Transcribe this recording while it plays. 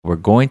we're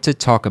going to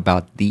talk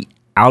about the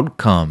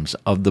outcomes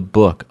of the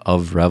book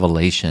of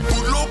Revelation.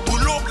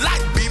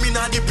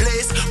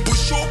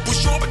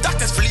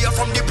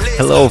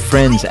 Hello,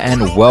 friends,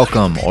 and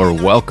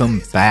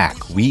welcome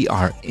back. We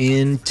are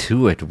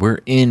into it. We're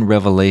in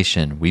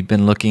Revelation. We've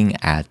been looking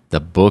at the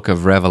book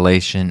of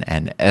Revelation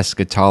and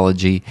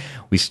eschatology.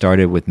 We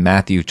started with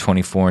Matthew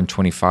 24 and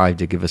 25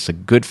 to give us a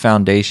good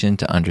foundation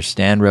to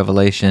understand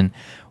Revelation.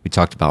 We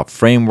talked about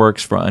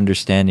frameworks for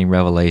understanding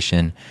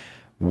Revelation,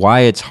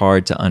 why it's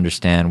hard to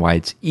understand, why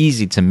it's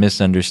easy to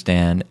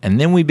misunderstand, and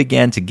then we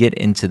began to get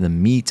into the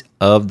meat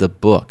of the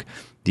book.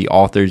 The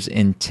author's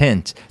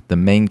intent, the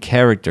main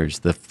characters,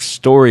 the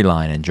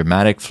storyline and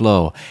dramatic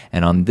flow.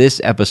 And on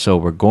this episode,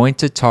 we're going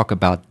to talk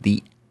about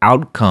the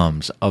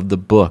outcomes of the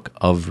book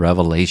of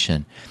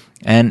Revelation.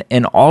 And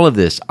in all of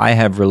this, I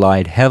have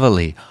relied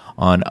heavily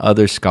on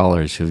other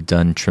scholars who've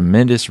done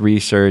tremendous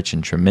research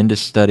and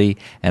tremendous study,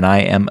 and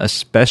I am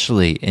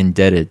especially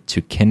indebted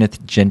to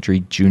Kenneth Gentry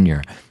Jr.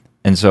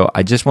 And so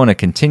I just want to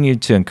continue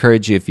to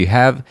encourage you, if you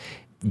have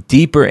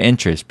deeper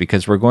interest,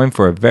 because we're going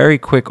for a very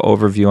quick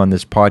overview on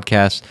this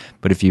podcast,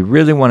 but if you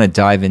really want to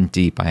dive in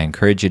deep, I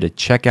encourage you to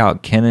check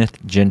out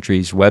Kenneth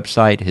Gentry's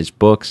website, his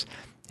books,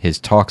 his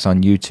talks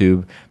on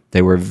YouTube.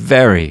 They were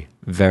very,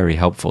 very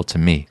helpful to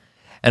me.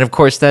 And of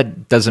course,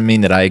 that doesn't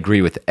mean that I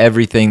agree with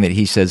everything that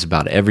he says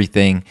about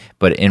everything,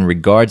 but in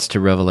regards to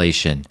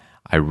Revelation,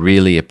 I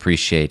really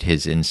appreciate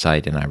his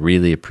insight, and I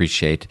really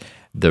appreciate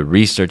the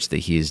research that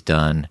he has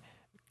done,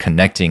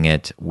 connecting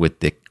it with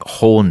the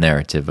whole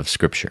narrative of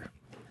Scripture.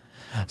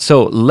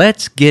 So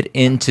let's get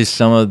into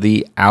some of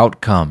the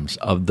outcomes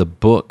of the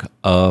book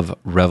of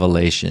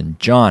Revelation.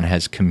 John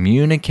has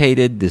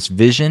communicated this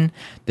vision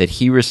that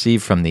he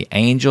received from the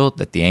angel,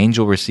 that the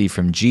angel received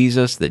from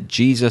Jesus, that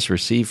Jesus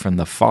received from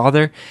the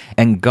Father,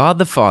 and God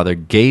the Father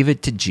gave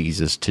it to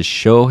Jesus to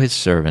show his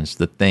servants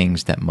the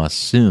things that must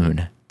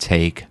soon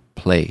take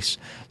place.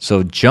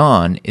 So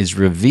John is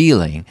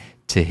revealing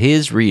to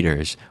his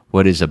readers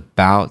what is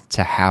about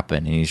to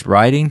happen, and he's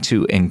writing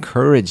to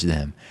encourage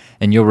them.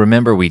 And you'll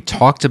remember we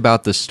talked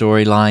about the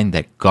storyline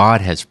that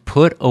God has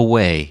put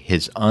away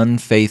his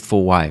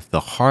unfaithful wife, the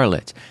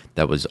harlot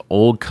that was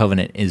Old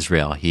Covenant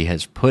Israel. He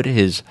has put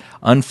his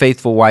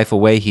unfaithful wife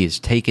away. He has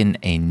taken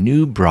a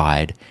new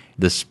bride,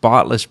 the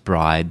spotless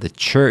bride, the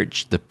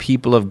church, the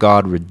people of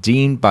God,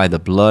 redeemed by the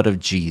blood of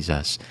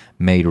Jesus,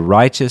 made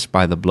righteous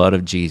by the blood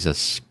of Jesus,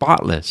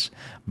 spotless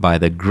by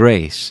the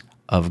grace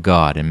of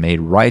God, and made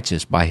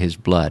righteous by his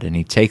blood. And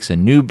he takes a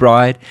new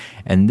bride,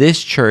 and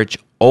this church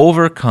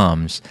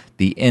overcomes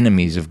the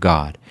enemies of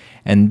God.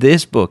 And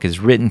this book is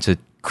written to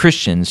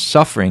Christians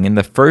suffering in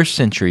the first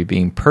century,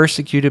 being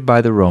persecuted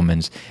by the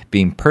Romans,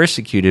 being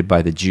persecuted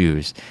by the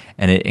Jews,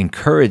 and it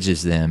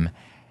encourages them,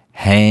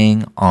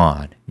 hang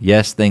on.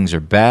 Yes, things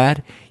are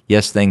bad.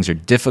 Yes, things are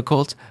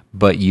difficult,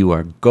 but you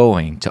are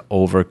going to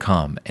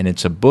overcome. And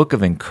it's a book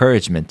of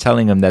encouragement,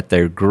 telling them that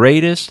their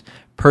greatest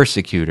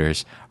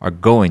persecutors are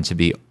going to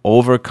be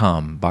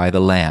overcome by the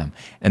Lamb,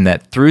 and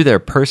that through their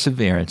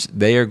perseverance,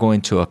 they are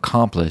going to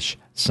accomplish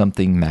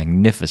something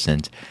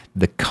magnificent,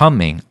 the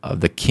coming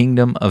of the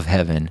kingdom of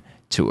heaven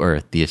to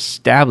earth, the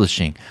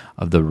establishing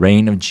of the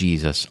reign of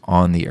Jesus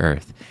on the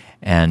earth.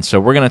 And so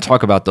we're going to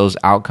talk about those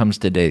outcomes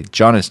today.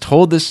 John has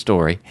told this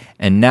story,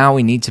 and now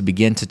we need to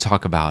begin to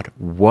talk about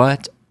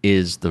what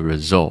is the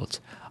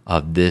result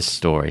of this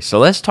story. So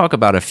let's talk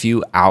about a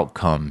few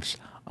outcomes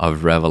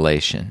of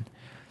Revelation.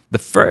 The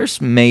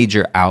first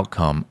major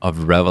outcome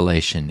of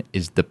Revelation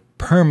is the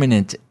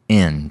permanent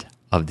end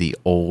of the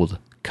Old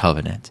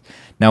Covenant.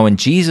 Now, when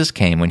Jesus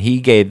came, when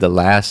he gave the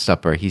Last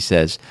Supper, he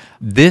says,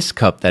 "This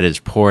cup that is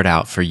poured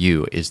out for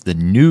you is the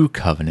new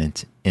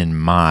covenant in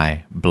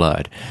my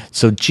blood."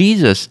 So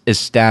Jesus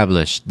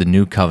established the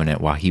new covenant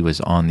while he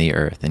was on the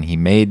earth, and he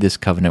made this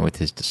covenant with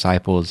his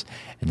disciples,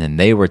 and then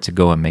they were to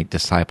go and make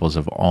disciples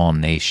of all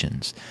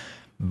nations.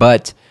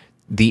 But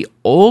the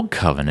Old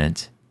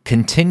Covenant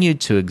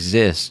continued to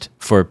exist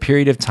for a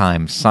period of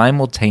time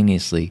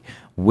simultaneously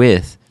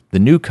with the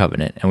new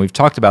covenant. And we've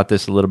talked about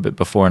this a little bit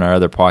before in our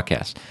other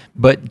podcasts.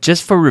 But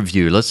just for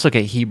review, let's look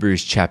at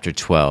Hebrews chapter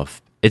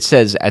 12. It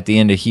says at the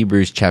end of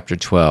Hebrews chapter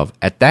 12,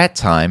 "At that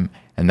time,"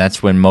 and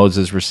that's when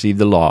Moses received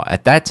the law,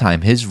 "at that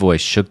time his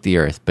voice shook the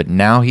earth, but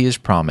now he has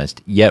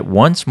promised, yet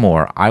once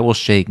more I will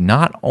shake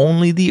not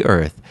only the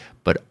earth,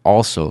 but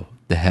also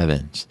the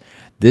heavens."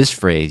 This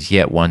phrase,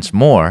 "yet once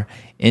more,"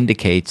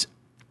 indicates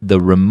the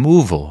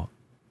removal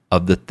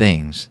of the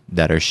things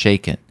that are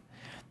shaken.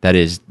 That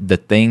is, the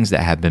things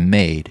that have been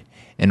made,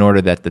 in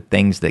order that the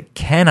things that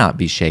cannot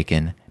be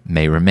shaken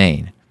may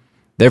remain.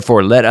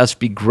 Therefore, let us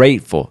be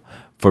grateful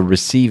for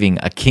receiving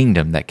a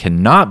kingdom that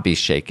cannot be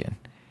shaken,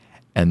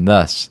 and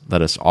thus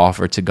let us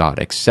offer to God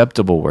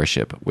acceptable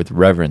worship with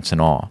reverence and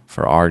awe,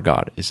 for our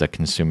God is a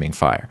consuming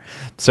fire.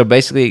 So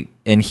basically,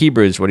 in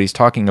Hebrews, what he's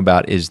talking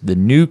about is the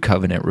new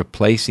covenant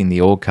replacing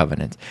the old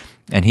covenant.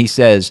 And he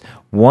says,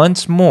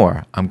 once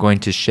more, I'm going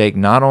to shake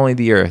not only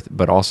the earth,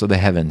 but also the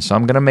heavens. So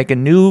I'm going to make a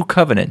new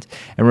covenant.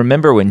 And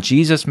remember, when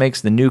Jesus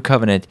makes the new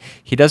covenant,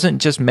 he doesn't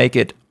just make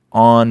it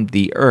on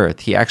the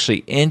earth. He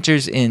actually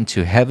enters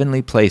into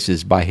heavenly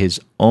places by his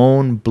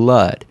own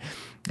blood.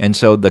 And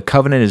so the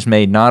covenant is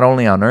made not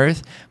only on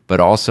earth, but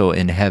also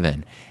in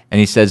heaven. And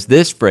he says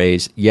this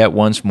phrase, yet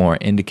once more,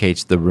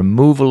 indicates the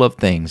removal of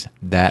things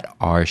that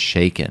are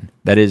shaken.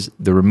 That is,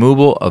 the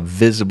removal of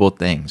visible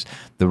things,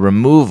 the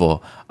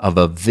removal of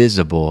a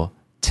visible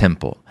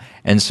temple.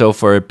 And so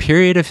for a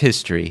period of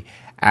history,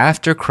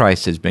 after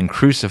Christ has been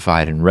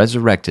crucified and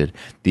resurrected,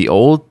 the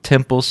old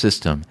temple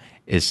system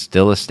is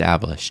still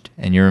established.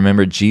 And you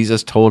remember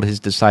Jesus told his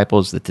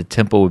disciples that the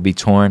temple would be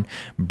torn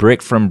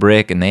brick from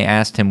brick, and they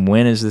asked him,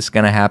 when is this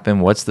going to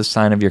happen? What's the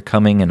sign of your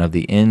coming and of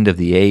the end of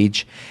the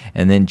age?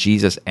 And then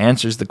Jesus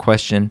answers the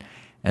question,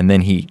 and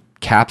then he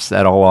caps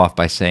that all off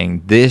by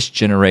saying, this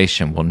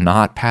generation will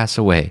not pass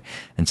away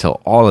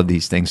until all of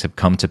these things have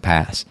come to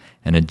pass.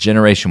 And a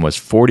generation was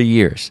 40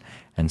 years.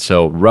 And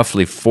so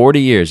roughly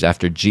 40 years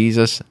after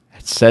Jesus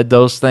had said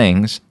those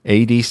things,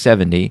 AD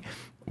 70,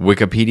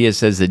 Wikipedia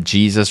says that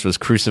Jesus was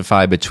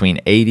crucified between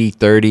AD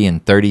 30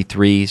 and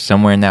 33,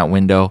 somewhere in that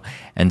window.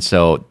 And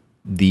so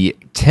the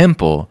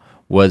temple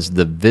was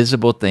the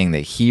visible thing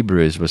that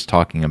Hebrews was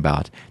talking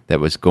about that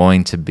was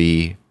going to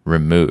be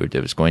removed.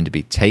 It was going to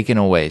be taken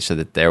away so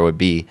that there would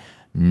be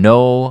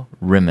no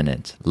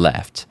remnant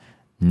left.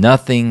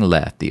 Nothing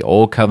left. The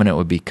old covenant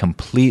would be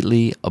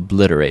completely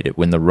obliterated.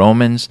 When the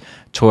Romans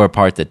tore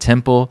apart the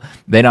temple,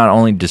 they not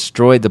only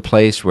destroyed the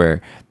place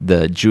where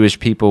the Jewish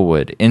people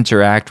would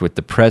interact with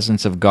the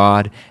presence of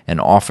God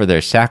and offer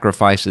their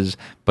sacrifices,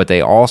 but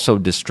they also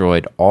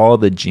destroyed all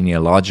the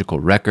genealogical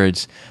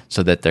records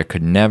so that there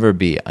could never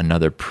be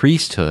another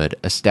priesthood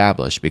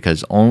established,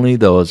 because only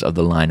those of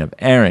the line of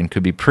Aaron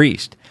could be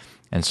priest.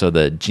 And so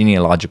the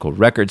genealogical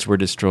records were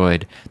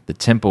destroyed, the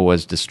temple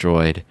was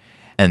destroyed.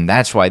 And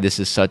that's why this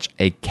is such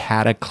a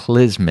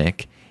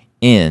cataclysmic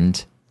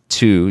end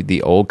to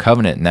the Old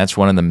Covenant. And that's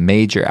one of the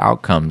major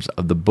outcomes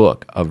of the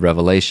book of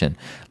Revelation.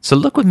 So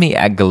look with me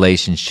at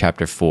Galatians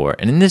chapter 4.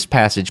 And in this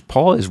passage,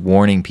 Paul is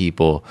warning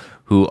people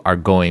who are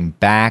going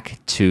back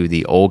to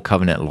the Old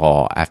Covenant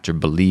law after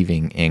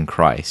believing in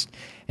Christ.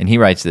 And he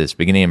writes this,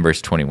 beginning in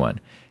verse 21.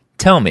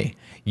 Tell me,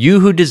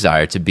 you who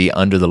desire to be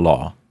under the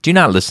law, do you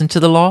not listen to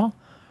the law?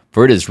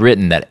 For it is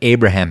written that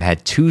Abraham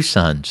had two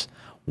sons,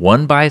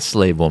 one by a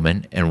slave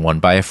woman and one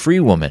by a free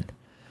woman.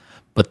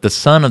 But the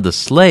son of the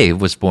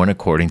slave was born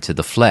according to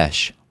the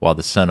flesh, while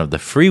the son of the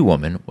free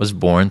woman was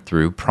born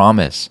through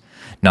promise.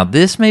 Now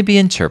this may be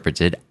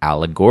interpreted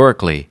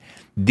allegorically.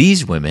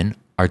 These women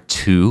are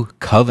two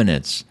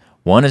covenants.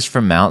 One is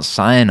from Mount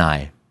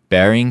Sinai,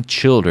 bearing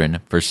children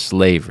for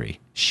slavery.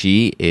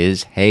 She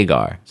is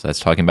Hagar. So that's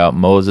talking about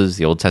Moses,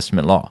 the Old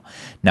Testament law.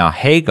 Now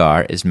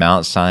Hagar is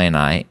Mount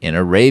Sinai in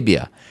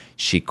Arabia.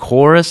 She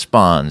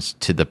corresponds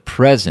to the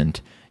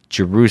present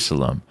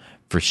Jerusalem,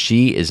 for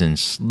she is in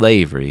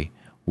slavery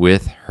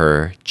with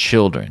her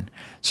children.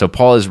 So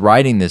Paul is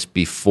writing this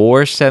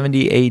before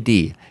 70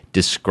 AD,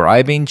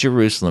 describing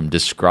Jerusalem,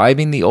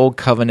 describing the old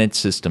covenant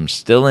system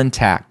still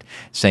intact,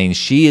 saying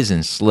she is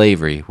in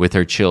slavery with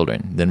her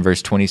children. Then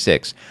verse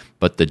 26,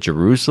 but the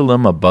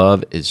Jerusalem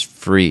above is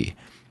free,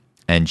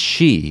 and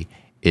she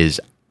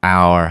is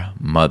our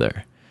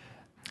mother.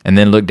 And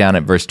then look down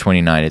at verse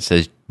 29, it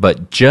says,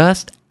 but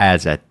just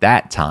as at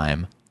that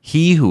time,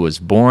 he who was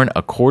born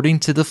according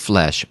to the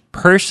flesh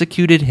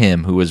persecuted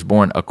him who was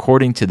born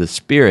according to the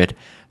Spirit,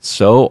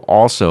 so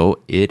also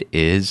it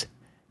is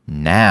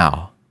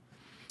now.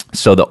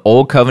 So the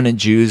Old Covenant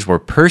Jews were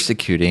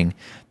persecuting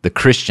the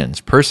Christians,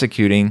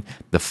 persecuting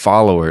the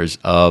followers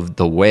of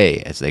the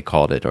way, as they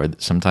called it, or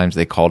sometimes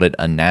they called it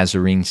a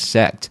Nazarene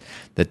sect,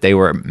 that they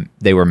were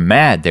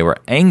mad, they were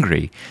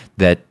angry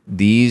that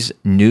these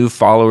new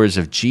followers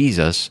of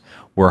Jesus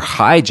were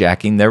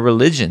hijacking their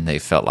religion, they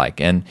felt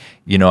like. And,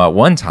 at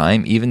one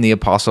time, even the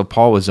Apostle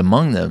Paul was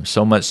among them,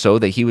 so much so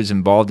that he was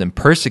involved in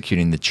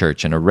persecuting the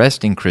church and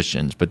arresting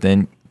Christians. But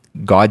then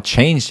God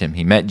changed him.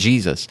 He met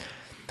Jesus.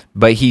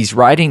 But he's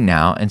writing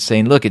now and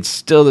saying, look, it's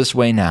still this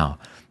way now.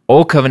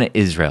 Old Covenant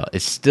Israel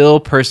is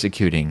still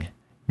persecuting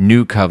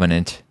New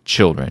Covenant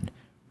children.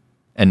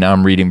 And now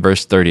I'm reading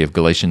verse 30 of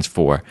Galatians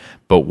 4.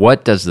 But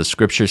what does the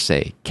scripture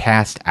say?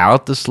 Cast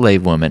out the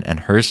slave woman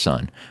and her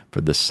son,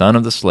 for the son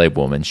of the slave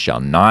woman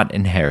shall not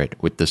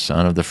inherit with the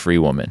son of the free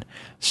woman.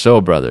 So,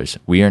 brothers,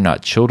 we are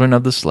not children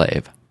of the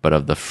slave, but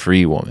of the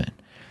free woman.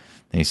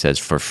 And he says,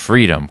 for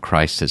freedom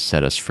Christ has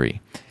set us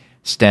free.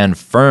 Stand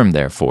firm,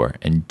 therefore,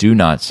 and do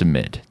not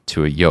submit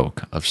to a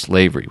yoke of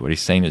slavery. What he's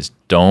saying is,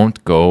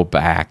 don't go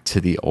back to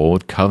the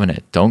old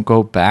covenant. Don't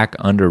go back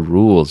under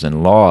rules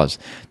and laws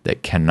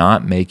that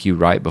cannot make you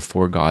right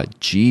before God.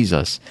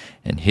 Jesus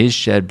and his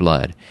shed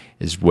blood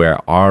is where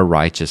our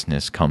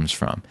righteousness comes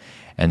from.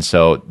 And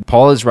so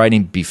Paul is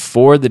writing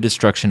before the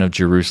destruction of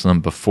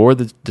Jerusalem, before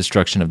the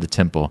destruction of the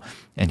temple,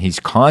 and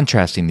he's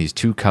contrasting these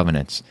two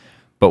covenants.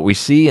 But we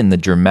see in the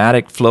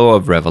dramatic flow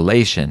of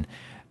Revelation,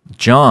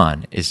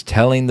 John is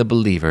telling the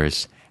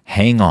believers,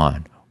 hang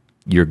on,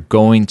 you're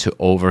going to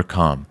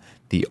overcome.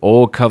 The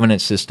old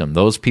covenant system,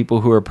 those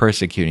people who are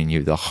persecuting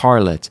you, the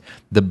harlot,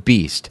 the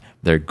beast,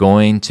 They're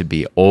going to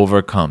be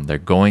overcome. They're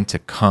going to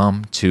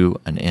come to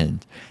an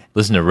end.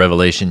 Listen to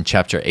Revelation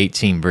chapter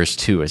 18, verse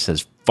 2. It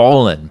says,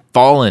 "Fallen,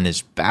 fallen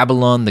is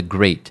Babylon the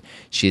Great.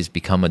 She has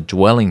become a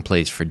dwelling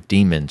place for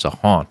demons, a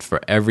haunt for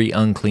every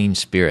unclean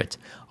spirit,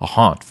 a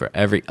haunt for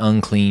every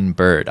unclean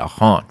bird, a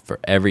haunt for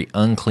every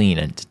unclean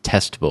and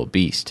detestable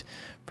beast.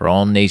 For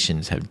all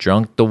nations have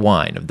drunk the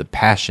wine of the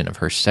passion of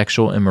her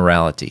sexual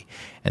immorality,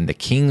 and the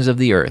kings of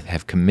the earth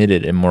have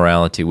committed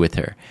immorality with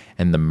her,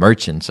 and the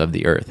merchants of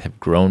the earth have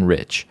grown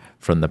rich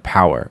from the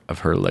power of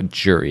her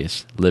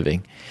luxurious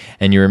living."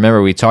 And you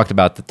remember we talked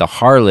about that the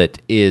harlot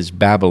is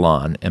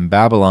Babylon, and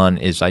Babylon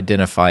is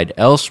identified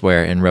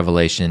elsewhere in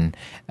Revelation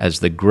as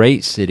the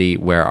great city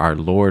where our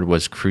Lord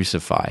was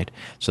crucified.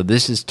 So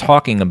this is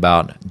talking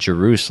about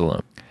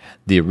Jerusalem.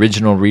 The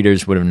original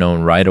readers would have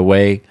known right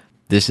away,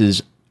 this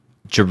is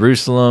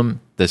Jerusalem,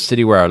 the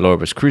city where our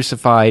Lord was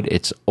crucified.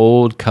 It's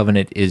Old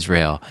Covenant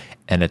Israel.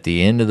 And at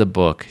the end of the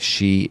book,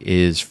 she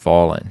is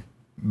fallen.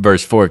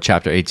 Verse 4 of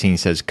chapter 18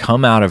 says,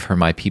 "Come out of her,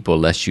 my people,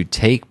 lest you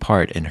take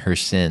part in her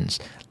sins,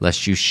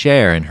 lest you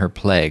share in her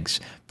plagues,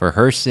 for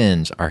her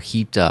sins are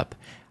heaped up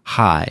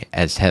high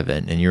as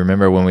heaven." And you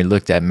remember when we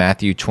looked at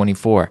Matthew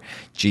 24,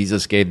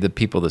 Jesus gave the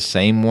people the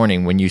same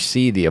warning. When you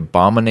see the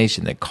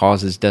abomination that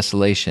causes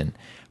desolation,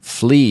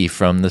 flee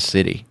from the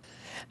city.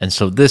 And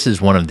so this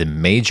is one of the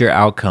major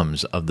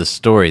outcomes of the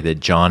story that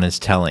John is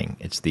telling.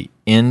 It's the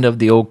end of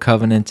the Old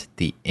Covenant,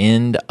 the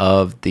end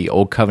of the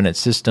Old Covenant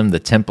system, the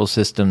temple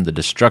system, the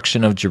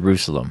destruction of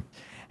Jerusalem.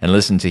 And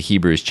listen to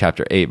Hebrews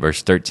chapter 8,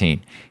 verse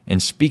 13.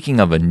 "And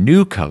speaking of a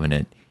new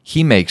covenant,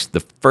 he makes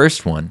the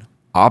first one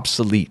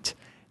obsolete.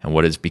 And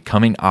what is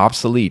becoming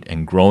obsolete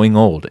and growing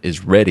old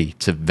is ready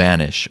to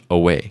vanish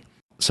away."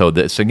 So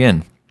this,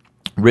 again,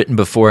 written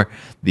before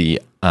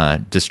the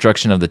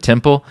destruction of the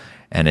temple,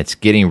 and it's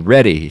getting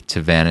ready to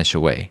vanish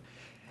away.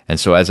 And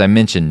so, as I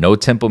mentioned, no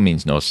temple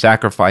means no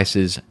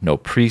sacrifices, no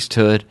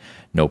priesthood.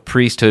 No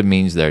priesthood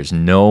means there's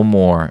no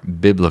more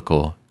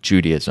biblical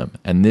Judaism.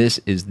 And this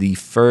is the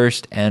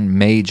first and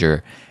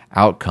major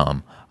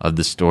outcome of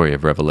the story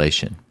of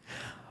Revelation.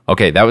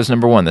 Okay, that was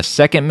number one. The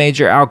second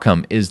major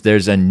outcome is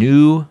there's a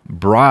new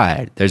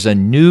bride. There's a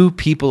new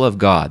people of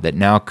God that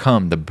now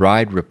come. The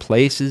bride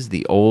replaces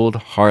the old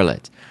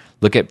harlot.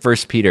 Look at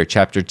 1 Peter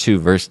chapter 2,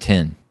 verse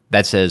 10.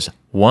 That says,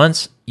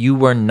 "Once you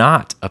were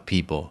not a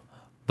people,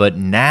 but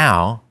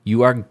now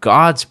you are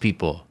God's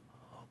people.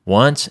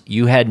 Once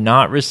you had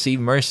not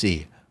received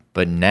mercy,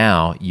 but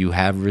now you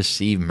have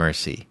received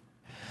mercy."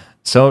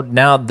 So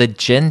now the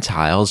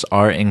Gentiles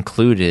are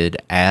included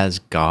as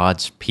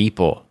God's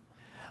people.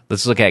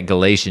 Let's look at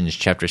Galatians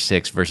chapter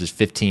 6, verses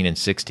 15 and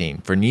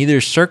 16. "For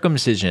neither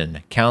circumcision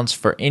counts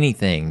for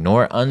anything,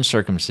 nor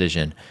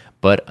uncircumcision,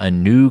 but a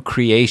new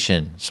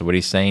creation." So what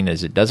he's saying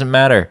is it doesn't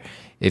matter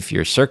if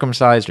you're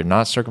circumcised or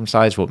not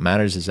circumcised. What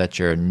matters is that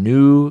you're a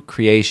new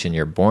creation.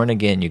 You're born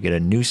again. You get a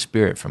new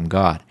spirit from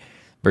God.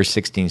 Verse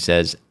 16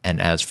 says,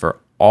 "And as for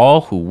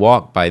all who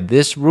walk by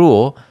this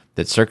rule,"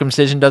 that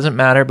circumcision doesn't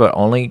matter, but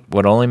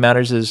what only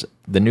matters is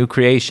the new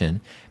creation,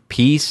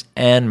 "peace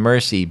and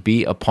mercy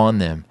be upon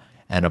them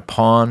and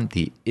upon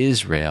the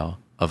Israel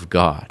of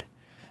God."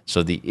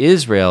 So the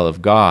Israel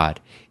of God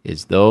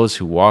is those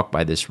who walk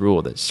by this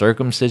rule, that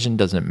circumcision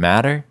doesn't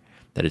matter,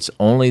 that it's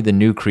only the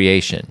new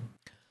creation.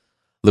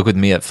 Look with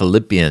me at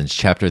Philippians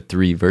chapter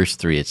 3, verse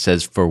 3. It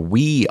says, "For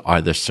we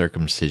are the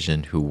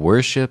circumcision who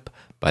worship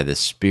by the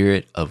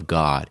Spirit of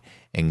God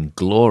and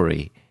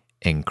glory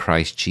in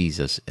Christ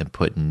Jesus and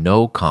put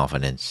no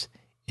confidence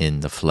in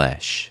the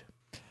flesh."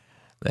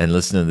 And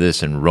listen to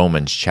this in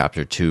Romans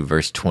chapter 2,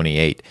 verse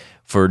 28.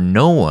 "For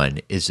no one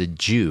is a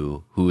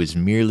Jew who is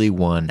merely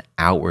one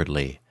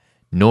outwardly,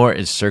 nor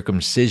is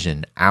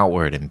circumcision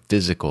outward and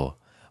physical,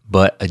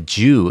 but a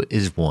Jew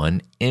is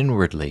one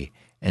inwardly,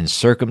 and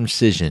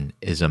circumcision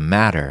is a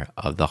matter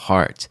of the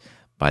heart,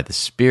 by the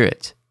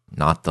Spirit,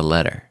 not the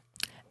letter."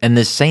 And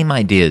this same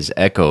idea is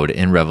echoed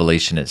in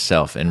Revelation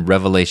itself. In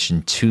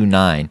Revelation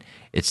 2:9,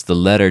 it's the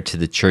letter to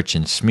the church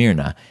in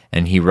Smyrna,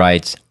 and he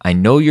writes, "I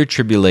know your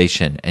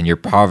tribulation and your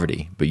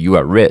poverty, but you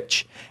are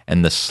rich,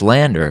 and the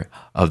slander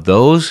of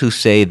those who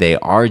say they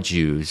are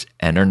Jews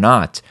and are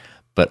not,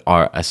 but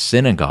are a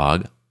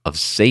synagogue of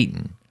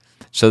Satan."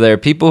 So there are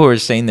people who are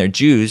saying they're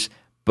Jews,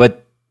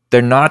 but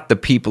they're not the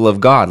people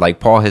of God. Like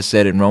Paul has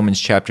said in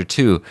Romans chapter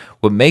 2,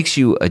 what makes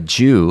you a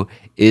Jew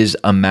is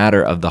a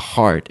matter of the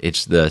heart.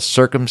 It's the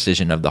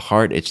circumcision of the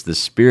heart. It's the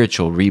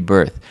spiritual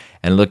rebirth.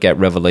 And look at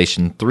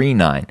Revelation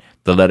 3:9,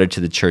 the letter to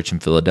the church in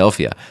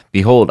Philadelphia.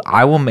 "Behold,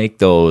 I will make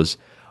those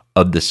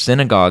of the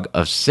synagogue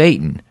of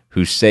Satan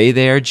who say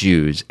they are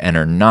Jews and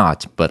are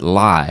not, but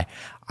lie.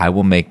 I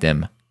will make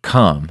them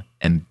come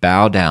and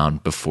bow down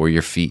before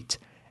your feet,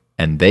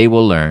 and they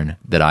will learn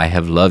that I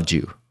have loved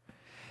you."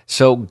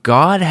 So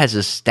God has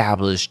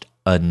established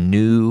a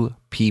new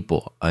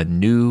people, a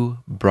new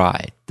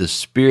bride, the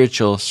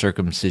spiritual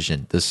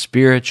circumcision, the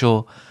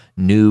spiritual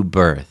new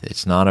birth.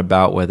 It's not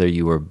about whether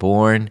you were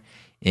born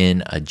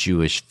in a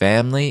Jewish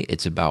family.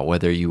 It's about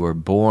whether you were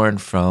born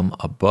from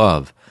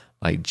above,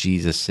 like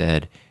Jesus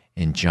said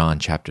in John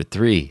chapter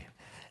 3.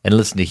 And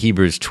listen to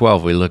Hebrews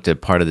 12. We looked at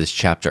part of this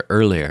chapter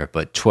earlier,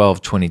 but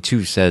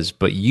 12:22 says,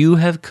 "But you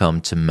have come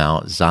to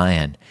Mount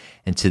Zion,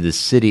 and to the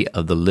city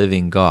of the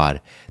living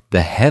God,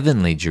 the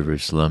heavenly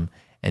Jerusalem,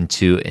 and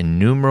to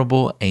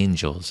innumerable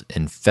angels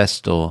in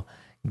festal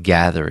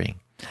gathering."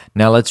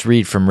 Now let's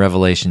read from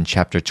Revelation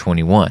chapter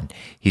 21.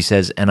 He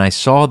says, "And I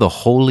saw the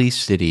holy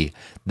city,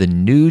 the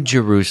new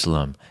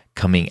Jerusalem,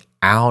 coming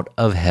out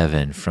of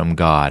heaven from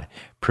God,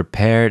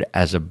 prepared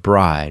as a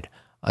bride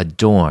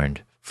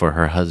adorned for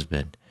her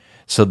husband."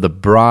 So the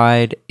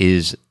bride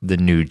is the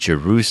new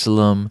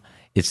Jerusalem.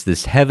 It's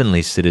this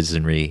heavenly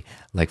citizenry,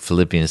 like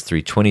Philippians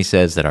 3:20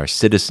 says, that our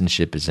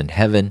citizenship is in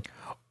heaven,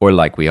 or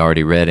like we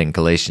already read in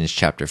Galatians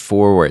chapter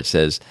 4, where it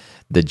says,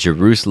 "The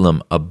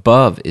Jerusalem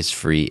above is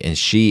free, and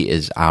she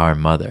is our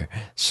mother."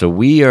 So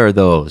we are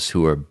those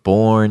who are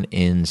born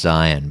in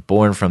Zion,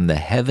 born from the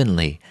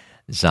heavenly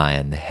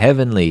Zion, the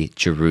heavenly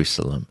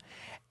Jerusalem.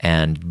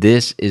 And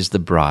this is the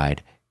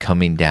bride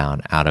coming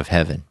down out of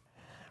heaven.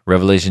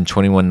 Revelation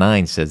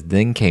 21:9 says,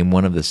 "Then came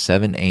one of the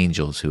 7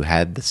 angels who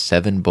had the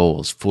 7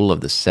 bowls full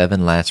of the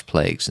 7 last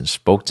plagues, and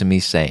spoke to me,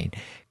 saying,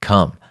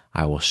 'Come,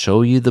 I will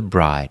show you the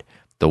bride,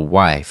 the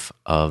wife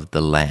of the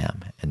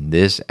Lamb.'" And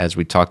this, as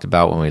we talked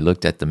about when we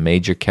looked at the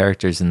major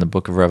characters in the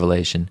book of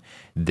Revelation,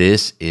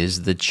 this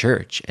is the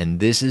church.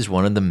 And this is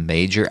one of the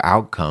major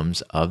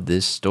outcomes of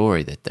this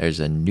story, that there's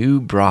a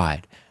new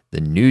bride, the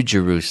new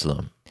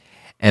Jerusalem.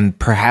 And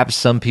perhaps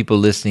some people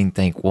listening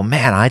think, well,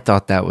 man, I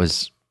thought that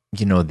was,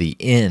 the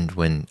end,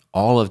 when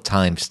all of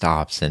time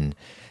stops and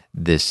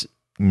this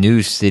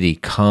new city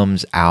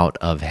comes out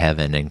of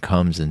heaven and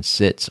comes and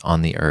sits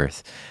on the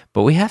earth.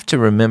 But we have to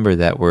remember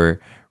that we're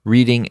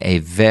reading a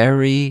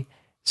very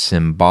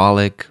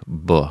symbolic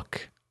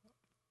book.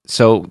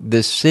 So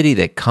this city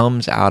that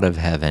comes out of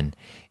heaven,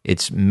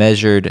 it's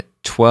measured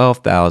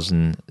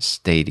 12,000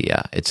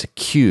 stadia. It's a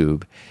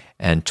cube,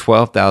 and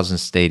 12,000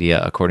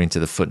 stadia, according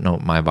to the footnote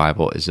in my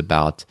Bible, is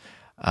about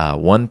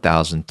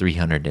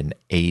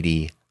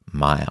 1,380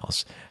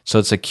 miles. So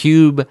it's a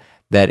cube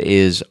that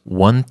is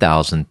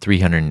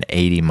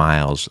 1,380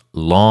 miles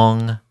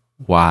long,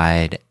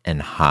 wide,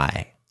 and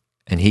high.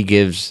 And he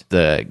gives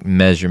the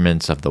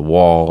measurements of the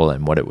wall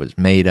and what it was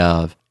made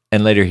of.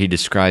 And later he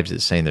describes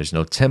it, saying, "There's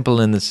no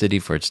temple in the city,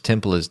 for its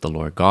temple is the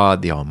Lord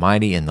God, the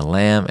Almighty, and the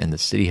Lamb, and the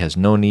city has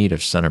no need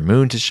of sun or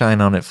moon to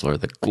shine on it, for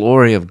the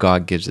glory of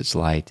God gives its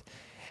light,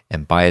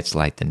 and by its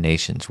light the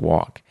nations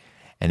walk.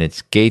 And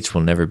its gates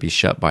will never be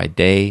shut by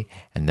day,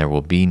 and there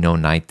will be no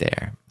night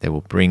there. They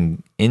will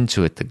bring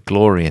into it the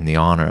glory and the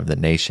honor of the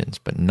nations,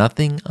 but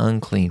nothing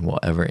unclean will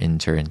ever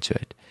enter into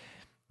it,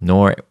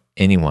 nor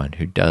anyone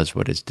who does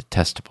what is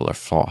detestable or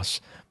false,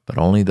 but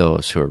only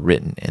those who are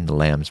written in the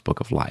Lamb's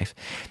book of life."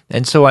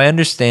 And so I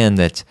understand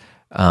that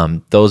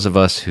those of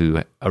us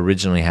who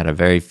originally had a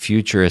very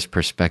futurist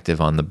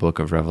perspective on the book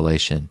of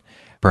Revelation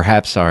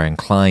perhaps are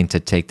inclined to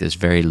take this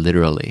very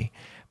literally.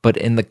 But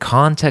in the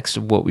context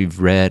of what we've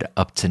read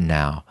up to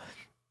now,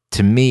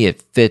 to me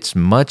it fits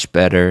much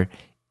better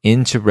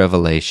into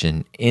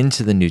Revelation,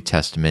 into the New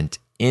Testament,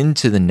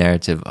 into the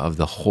narrative of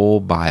the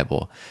whole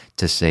Bible,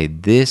 to say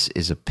this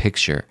is a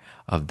picture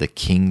of the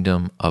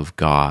kingdom of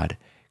God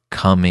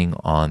coming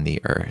on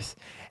the earth,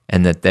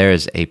 and that there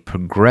is a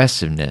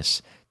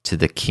progressiveness to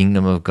the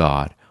kingdom of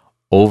God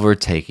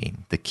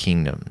overtaking the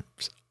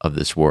kingdoms of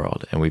this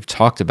world. And we've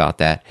talked about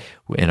that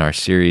in our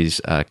series,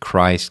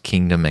 Christ,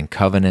 Kingdom, and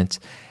Covenant.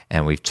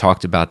 And we've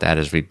talked about that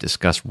as we've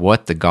discussed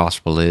what the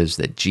gospel is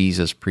that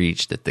Jesus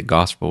preached, that the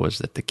gospel was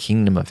that the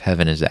kingdom of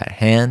heaven is at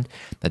hand,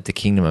 that the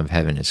kingdom of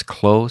heaven is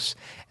close,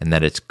 and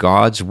that it's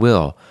God's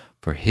will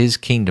for his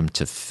kingdom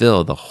to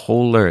fill the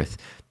whole earth,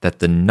 that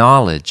the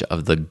knowledge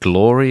of the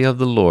glory of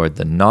the Lord,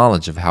 the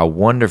knowledge of how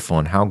wonderful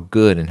and how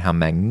good and how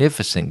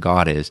magnificent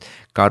God is,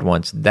 God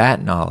wants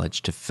that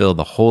knowledge to fill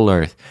the whole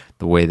earth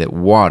the way that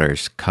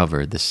waters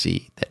cover the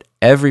sea, that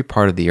every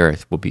part of the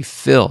earth will be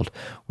filled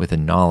with a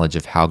knowledge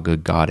of how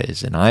good God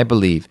is. And I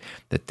believe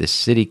that this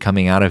city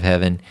coming out of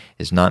heaven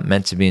is not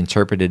meant to be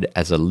interpreted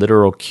as a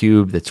literal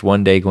cube that's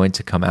one day going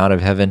to come out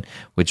of heaven,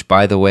 which,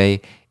 by the way,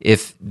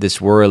 if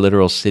this were a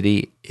literal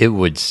city, it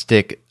would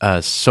stick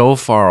so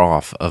far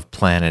off of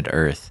planet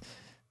Earth.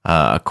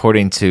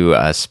 According to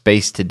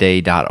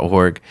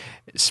spacetoday.org,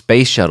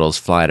 space shuttles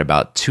fly at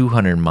about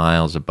 200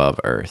 miles above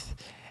Earth.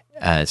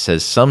 It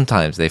says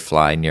sometimes they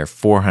fly near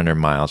 400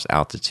 miles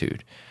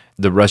altitude.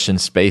 The Russian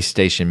space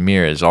station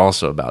Mir is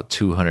also about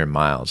 200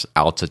 miles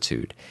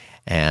altitude,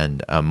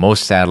 and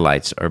most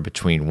satellites are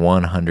between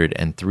 100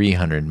 and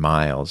 300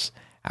 miles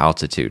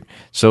altitude.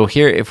 So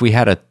here, if we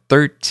had a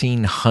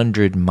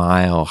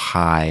 1,300-mile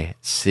high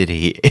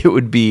city, it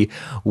would be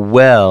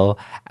well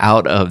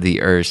out of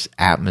the Earth's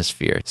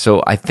atmosphere.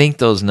 So I think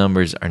those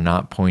numbers are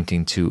not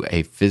pointing to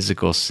a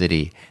physical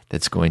city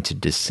that's going to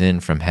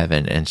descend from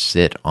heaven and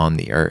sit on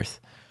the earth.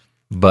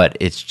 But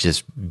it's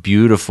just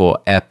beautiful,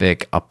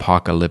 epic,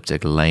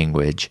 apocalyptic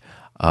language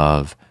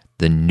of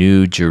the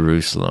New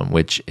Jerusalem,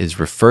 which is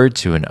referred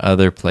to in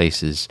other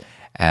places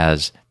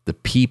as the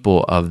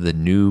people of the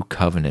new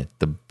covenant,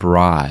 the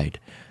bride.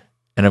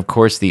 And of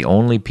course, the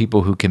only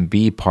people who can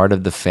be part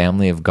of the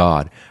family of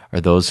God are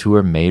those who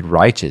are made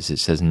righteous. It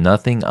says,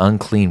 nothing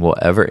unclean will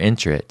ever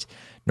enter it,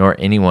 nor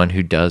anyone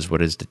who does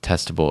what is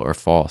detestable or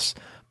false,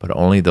 but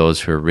only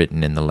those who are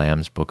written in the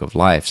Lamb's book of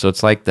life. So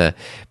it's like the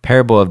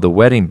parable of the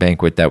wedding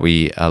banquet that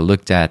we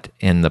looked at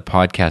in the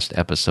podcast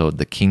episode,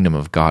 The Kingdom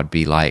of God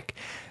Be Like.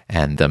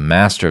 And the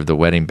master of the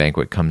wedding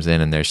banquet comes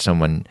in, and there's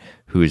someone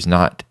who is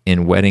not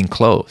in wedding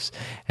clothes.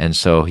 And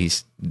so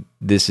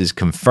this is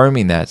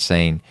confirming that,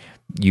 saying,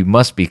 you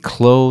must be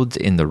clothed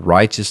in the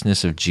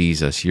righteousness of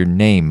Jesus. Your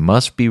name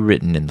must be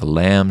written in the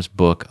Lamb's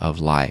book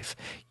of life.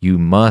 You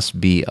must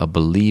be a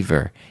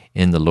believer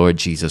in the Lord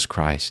Jesus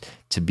Christ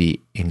to be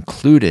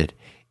included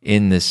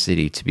in this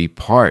city, to be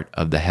part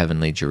of the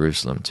heavenly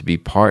Jerusalem, to be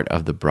part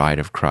of the bride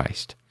of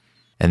Christ.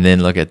 And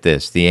then look at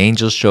this. The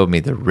angel showed me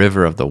the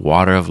river of the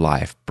water of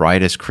life,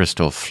 bright as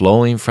crystal,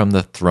 flowing from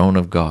the throne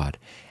of God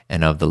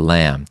and of the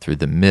Lamb through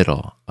the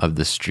middle of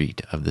the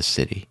street of the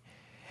city.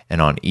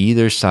 And on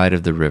either side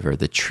of the river,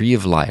 the tree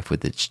of life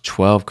with its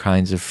 12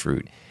 kinds of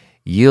fruit,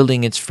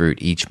 yielding its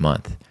fruit each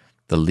month.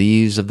 The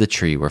leaves of the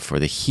tree were for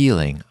the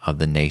healing of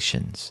the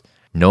nations.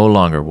 No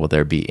longer will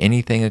there be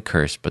anything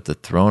accursed, but the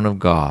throne of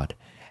God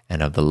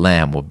and of the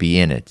Lamb will be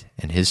in it,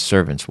 and his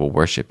servants will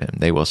worship him.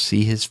 They will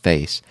see his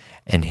face,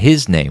 and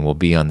his name will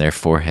be on their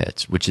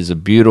foreheads, which is a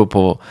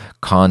beautiful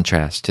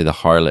contrast to the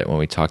harlot when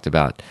we talked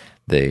about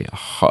the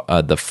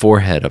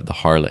forehead of the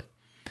harlot.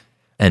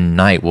 And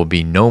night will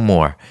be no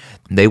more.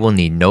 They will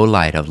need no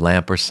light of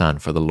lamp or sun,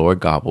 for the Lord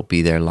God will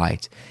be their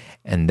light,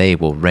 and they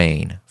will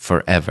reign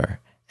forever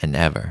and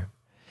ever.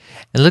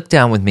 And look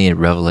down with me at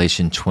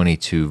Revelation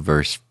 22,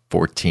 verse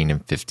 14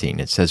 and 15.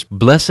 It says,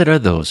 blessed are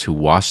those who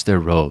wash their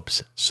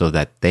robes, so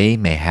that they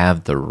may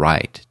have the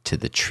right to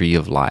the tree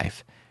of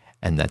life,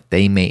 and that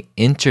they may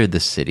enter the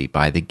city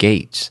by the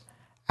gates.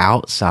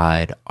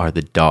 Outside are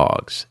the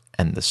dogs,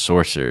 and the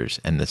sorcerers,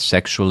 and the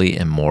sexually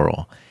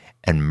immoral,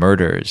 and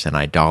murderers, and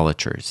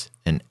idolaters,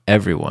 and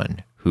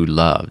everyone who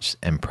loves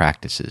and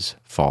practices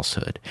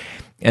falsehood.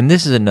 And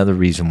this is another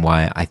reason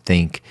why I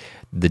think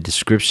the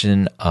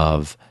description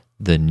of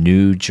the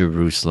new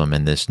Jerusalem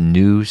and this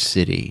new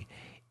city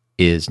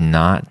is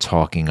not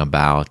talking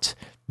about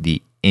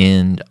the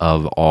end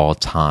of all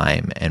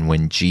time and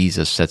when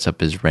Jesus sets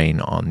up his reign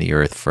on the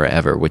earth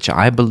forever, which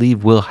I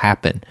believe will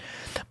happen.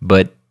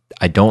 But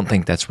I don't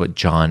think that's what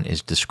John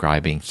is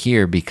describing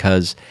here,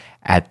 because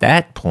at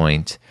that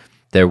point,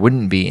 there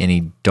wouldn't be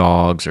any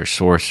dogs or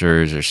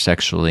sorcerers or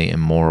sexually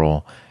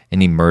immoral,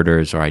 any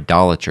murderers or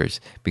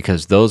idolaters,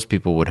 because those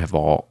people would have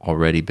all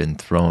already been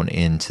thrown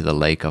into the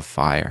lake of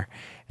fire.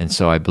 And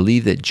so I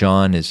believe that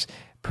John is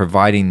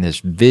providing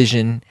this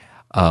vision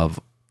of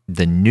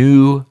the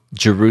new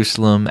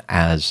Jerusalem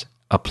as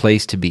a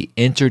place to be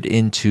entered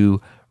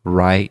into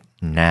right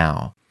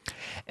now.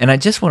 And I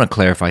just want to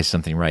clarify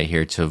something right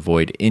here to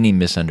avoid any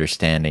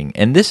misunderstanding.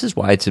 And this is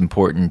why it's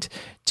important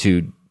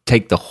to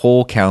take the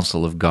whole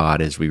counsel of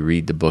God as we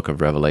read the book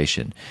of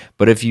Revelation.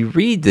 But if you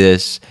read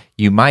this,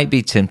 you might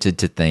be tempted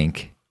to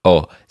think,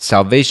 oh,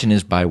 salvation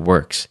is by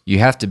works. You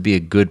have to be a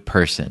good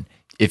person.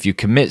 If you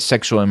commit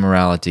sexual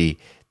immorality,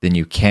 then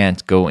you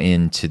can't go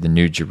into the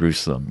New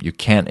Jerusalem. You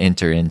can't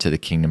enter into the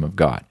kingdom of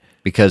God.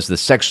 Because the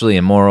sexually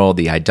immoral,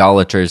 the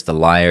idolaters, the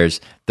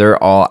liars,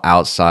 they're all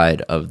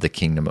outside of the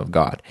kingdom of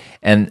God.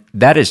 And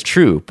that is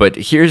true, but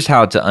here's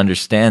how to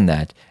understand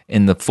that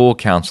in the full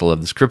counsel of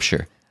the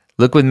Scripture.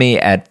 Look with me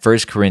at 1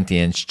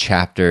 Corinthians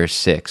chapter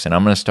 6, and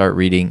I'm going to start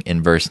reading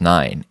in verse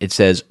 9. It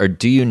says, or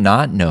do you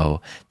not know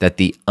that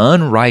the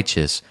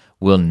unrighteous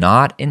will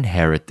not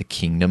inherit the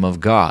kingdom of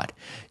God?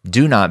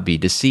 Do not be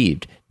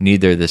deceived.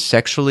 Neither the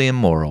sexually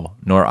immoral,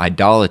 nor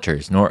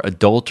idolaters, nor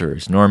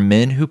adulterers, nor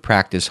men who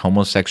practice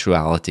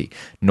homosexuality,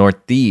 nor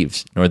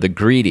thieves, nor the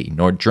greedy,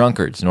 nor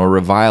drunkards, nor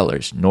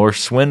revilers, nor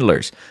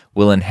swindlers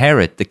will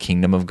inherit the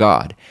kingdom of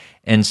God.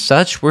 And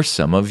such were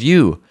some of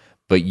you,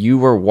 but you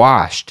were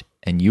washed,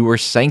 and you were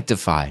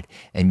sanctified,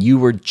 and you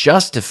were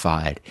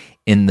justified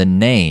in the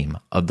name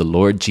of the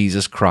Lord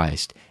Jesus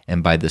Christ,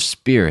 and by the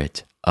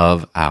Spirit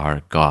of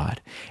our God.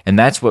 And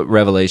that's what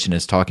Revelation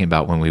is talking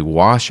about when we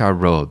wash our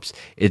robes.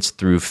 It's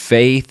through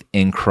faith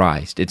in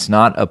Christ. It's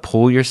not a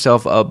pull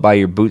yourself up by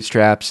your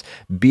bootstraps,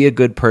 be a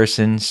good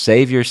person,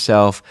 save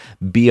yourself,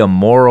 be a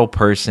moral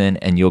person,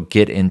 and you'll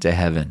get into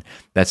heaven.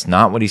 That's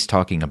not what he's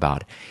talking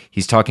about.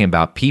 He's talking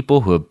about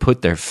people who have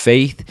put their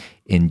faith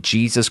in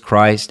Jesus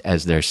Christ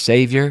as their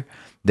Savior.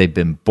 They've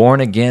been born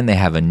again. They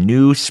have a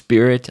new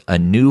spirit, a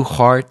new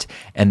heart,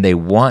 and they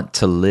want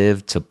to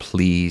live to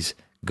please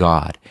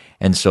God.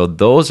 And so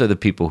those are the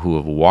people who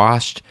have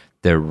washed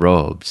their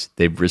robes.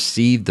 They've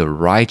received the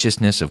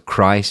righteousness of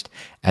Christ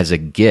as a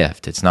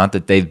gift. It's not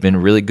that they've been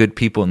really good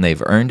people and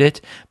they've earned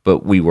it,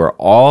 but we were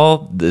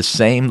all the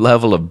same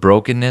level of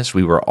brokenness.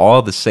 We were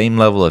all the same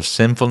level of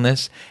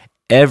sinfulness.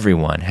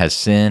 Everyone has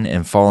sinned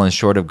and fallen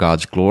short of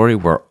God's glory.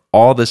 We're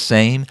all the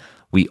same.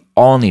 We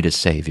all need a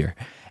Savior.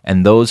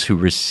 And those who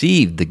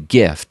receive the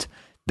gift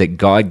that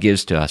God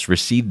gives to us,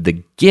 receive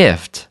the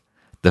gift,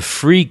 the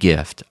free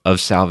gift of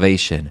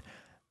salvation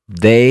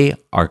They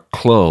are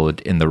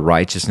clothed in the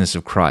righteousness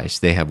of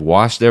Christ. They have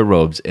washed their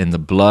robes in the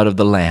blood of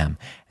the Lamb,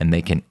 and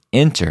they can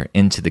enter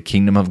into the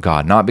kingdom of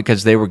God, not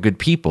because they were good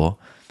people,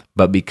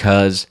 but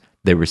because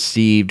they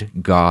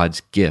received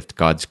God's gift,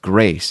 God's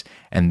grace.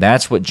 And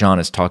that's what John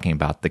is talking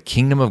about. The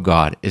kingdom of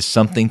God is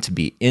something to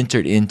be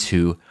entered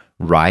into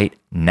right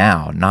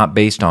now, not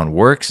based on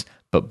works,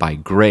 but by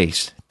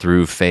grace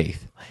through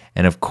faith.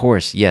 And of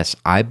course, yes,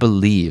 I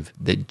believe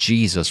that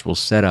Jesus will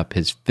set up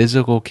his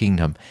physical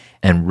kingdom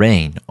and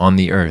reign on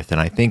the earth. And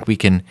I think we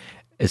can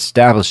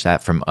establish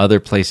that from other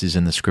places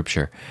in the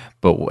scripture.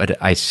 But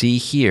what I see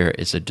here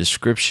is a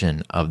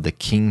description of the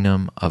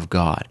kingdom of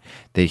God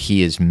that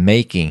he is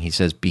making. He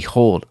says,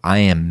 "Behold, I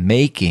am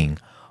making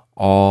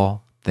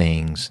all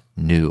things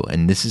new."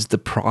 And this is the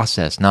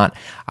process, not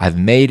I've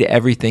made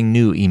everything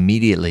new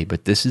immediately,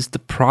 but this is the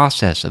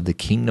process of the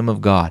kingdom of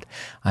God.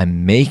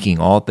 I'm making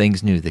all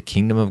things new. The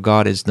kingdom of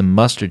God is the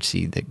mustard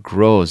seed that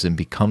grows and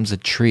becomes a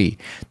tree.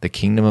 The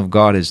kingdom of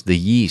God is the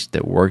yeast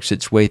that works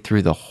its way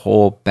through the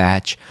whole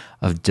batch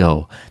of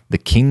dough. The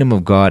kingdom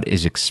of God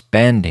is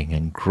expanding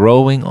and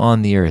growing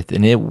on the earth,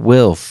 and it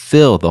will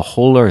fill the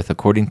whole earth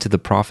according to the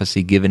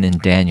prophecy given in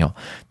Daniel,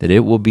 that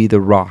it will be the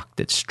rock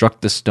that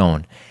struck the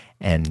stone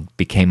and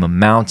became a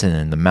mountain,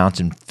 and the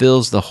mountain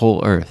fills the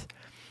whole earth.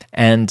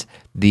 And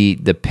the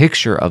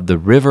picture of the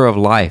river of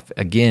life,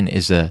 again,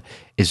 is a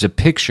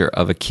picture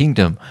of a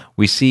kingdom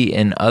we see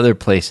in other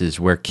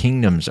places where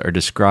kingdoms are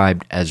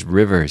described as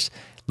rivers.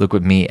 Look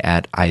with me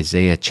at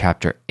Isaiah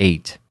chapter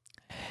 8.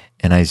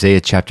 In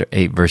Isaiah chapter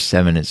 8, verse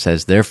 7, it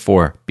says,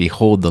 "Therefore,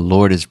 behold, the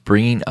Lord is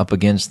bringing up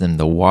against them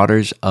the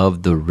waters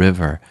of the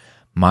river,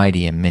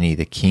 mighty and many,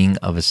 the king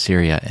of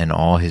Assyria and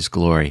all his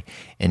glory,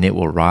 and it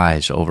will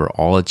rise over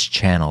all its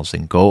channels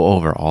and go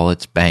over all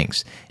its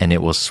banks, and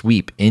it will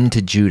sweep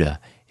into Judah.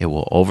 It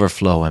will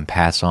overflow and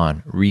pass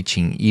on,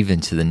 reaching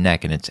even to the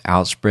neck, and its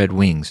outspread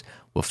wings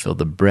will fill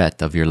the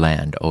breadth of your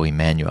land, O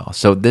Emmanuel."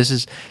 So this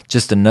is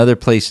just another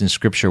place in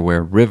Scripture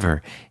where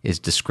river is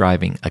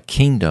describing a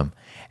kingdom.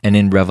 And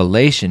in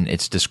Revelation,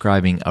 it's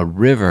describing a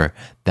river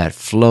that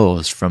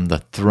flows from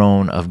the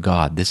throne of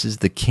God. This is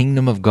the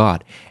kingdom of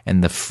God.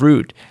 And the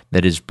fruit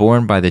that is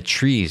borne by the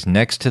trees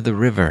next to the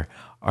river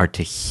are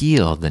to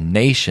heal the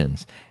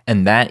nations.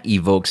 And that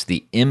evokes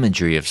the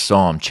imagery of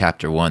Psalm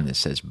chapter 1 that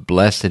says,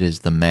 "Blessed is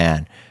the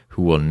man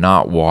who will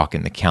not walk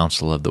in the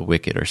counsel of the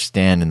wicked, or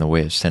stand in the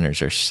way of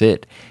sinners, or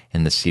sit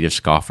in the seat of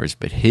scoffers,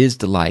 but his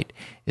delight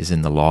is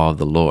in the law of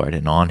the Lord,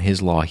 and on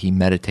his law he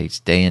meditates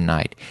day and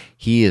night.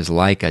 He is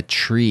like a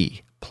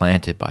tree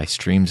planted by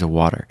streams of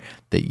water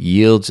that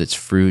yields its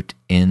fruit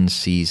in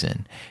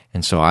season."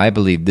 And so I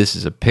believe this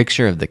is a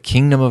picture of the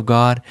kingdom of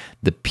God,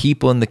 the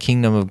people in the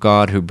kingdom of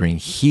God who bring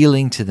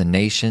healing to the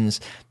nations,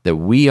 that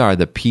we are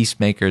the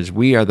peacemakers.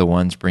 We are the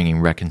ones bringing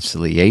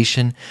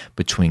reconciliation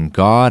between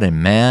God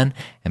and man,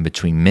 and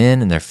between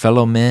men and their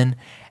fellow men.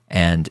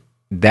 And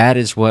that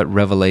is what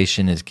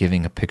Revelation is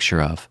giving a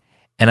picture of.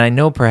 And I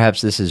know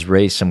perhaps this has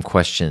raised some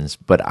questions,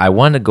 but I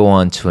want to go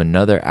on to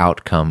another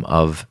outcome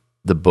of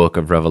the book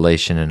of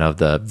Revelation and of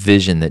the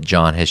vision that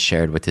John has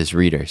shared with his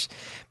readers.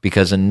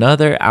 Because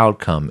another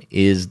outcome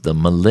is the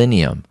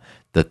millennium,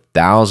 the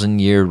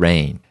 1,000-year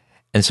reign.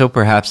 And so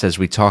perhaps as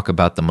we talk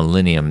about the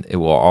millennium, it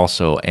will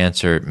also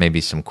answer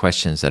maybe some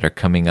questions that are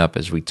coming up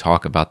as we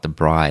talk about the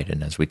bride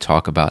and as we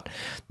talk about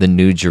the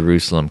new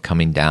Jerusalem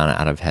coming down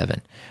out of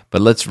heaven.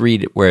 But let's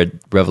read where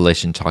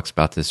Revelation talks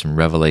about this in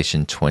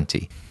Revelation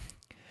 20.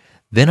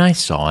 "Then I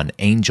saw an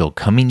angel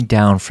coming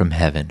down from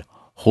heaven,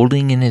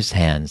 holding in his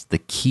hands the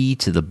key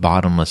to the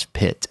bottomless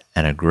pit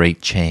and a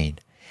great chain.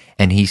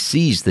 And he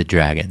seized the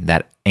dragon,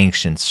 that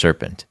ancient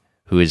serpent,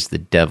 who is the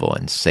devil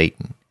and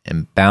Satan,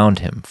 and bound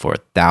him for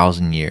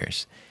 1,000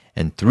 years,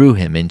 and threw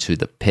him into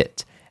the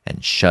pit,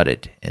 and shut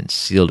it and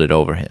sealed it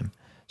over him,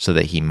 so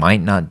that he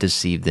might not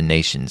deceive the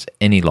nations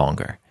any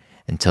longer,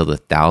 until the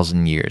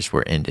 1,000 years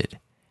were ended.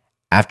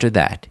 After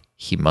that,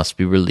 he must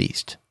be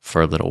released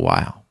for a little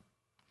while."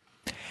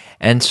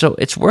 And so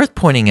it's worth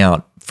pointing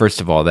out,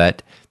 first of all,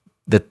 that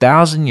the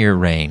 1,000-year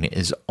reign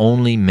is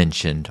only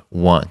mentioned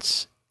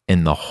once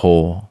in the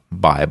whole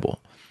Bible.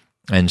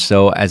 And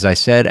so, as I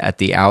said at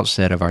the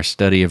outset of our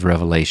study of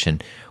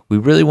Revelation, we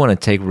really want to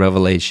take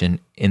Revelation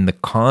in the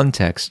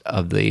context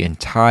of the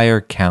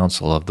entire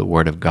counsel of the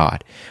Word of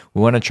God.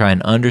 We want to try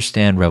and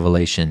understand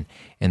Revelation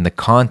in the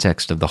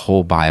context of the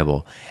whole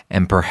Bible,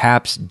 and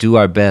perhaps do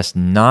our best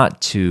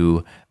not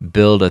to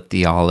build a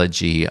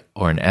theology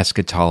or an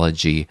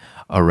eschatology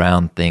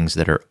around things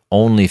that are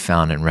only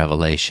found in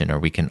Revelation, or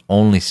we can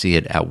only see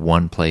it at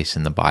one place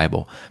in the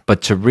Bible,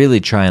 but to really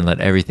try and let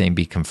everything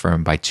be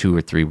confirmed by 2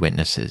 or 3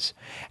 witnesses.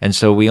 And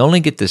so we only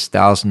get this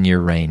 1,000-year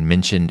reign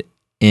mentioned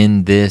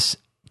in this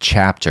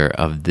chapter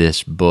of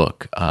this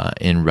book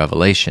in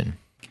Revelation.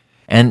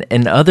 And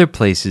in other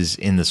places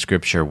in the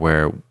scripture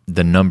where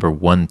the number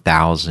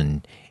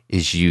 1,000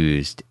 is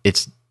used,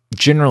 it's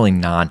generally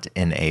not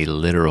in a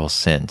literal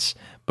sense,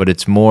 but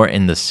it's more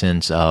in the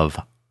sense of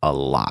a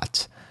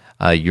lot.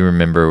 You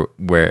remember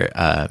where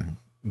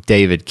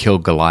David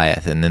killed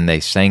Goliath, and then they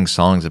sang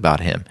songs about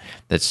him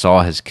that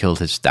Saul has killed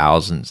his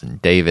thousands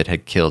and David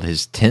had killed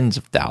his tens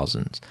of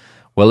thousands.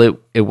 Well,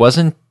 it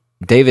wasn't,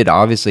 David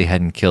obviously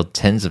hadn't killed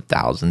tens of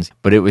thousands,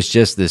 but it was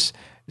just this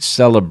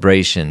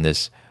celebration,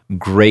 this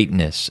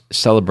greatness,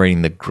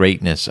 celebrating the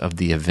greatness of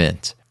the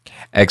event.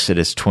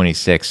 Exodus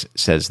 26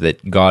 says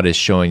that God is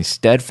showing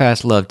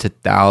steadfast love to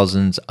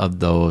thousands of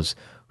those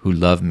who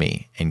love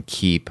me and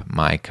keep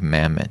my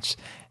commandments.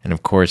 And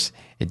of course,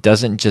 it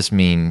doesn't just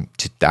mean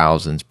to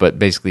thousands, but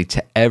basically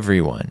to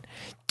everyone.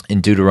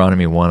 In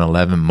Deuteronomy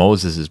 1:11,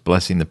 Moses is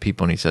blessing the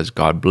people, and he says,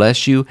 God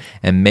bless you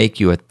and make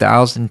you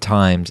 1,000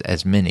 times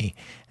as many.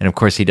 And of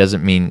course, he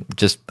doesn't mean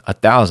just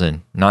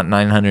 1,000, not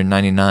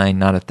 999,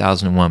 not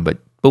 1,001, but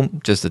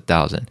boom, just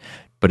 1,000.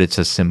 But it's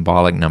a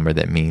symbolic number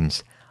that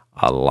means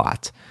a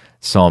lot.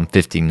 Psalm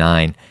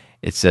 59,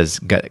 it says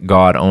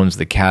God owns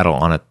the cattle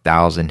on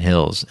 1,000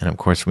 hills. And of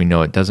course, we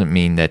know it doesn't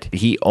mean that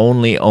he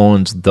only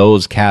owns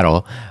those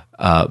cattle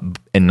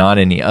and not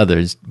any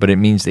others, but it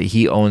means that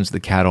he owns the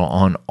cattle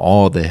on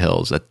all the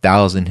hills.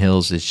 1,000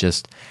 hills is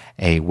just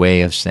a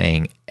way of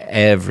saying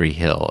every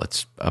hill.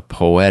 It's a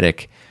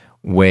poetic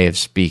way of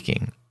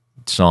speaking.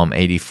 Psalm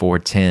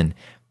 84:10,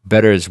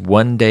 better is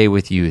one day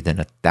with you than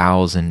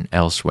 1,000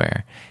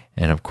 elsewhere.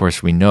 And of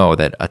course, we know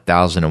that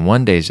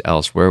 1,001 days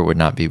elsewhere would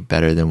not be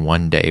better than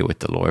one day with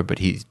the Lord. But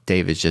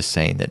David's just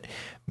saying that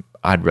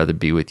I'd rather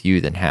be with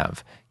you than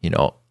have,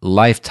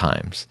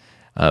 lifetimes,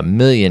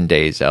 1,000,000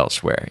 days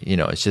elsewhere.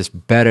 It's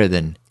just better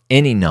than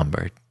any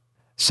number.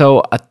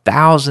 So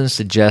 1,000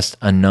 suggests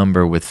a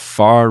number with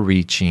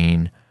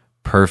far-reaching,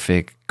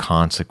 perfect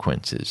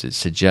consequences. It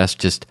suggests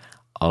just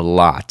a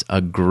lot,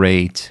 a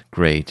great,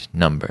 great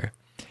number.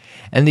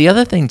 And the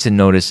other thing to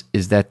notice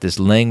is that this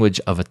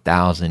language of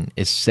 1,000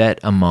 is set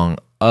among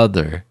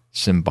other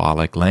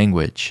symbolic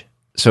language.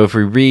 So if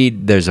we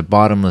read, there's a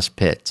bottomless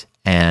pit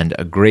and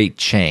a great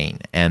chain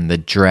and the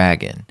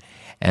dragon.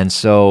 And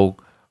so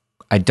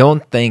I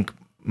don't think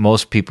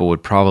most people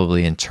would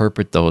probably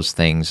interpret those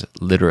things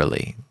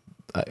literally.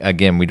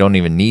 Again, we don't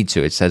even need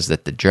to. It says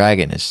that the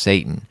dragon is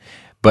Satan.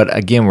 But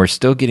again, we're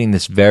still getting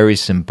this very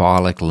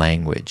symbolic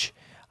language.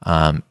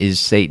 Is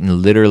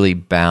Satan literally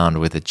bound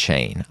with a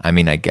chain? I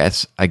mean, I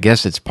guess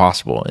it's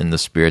possible in the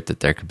spirit that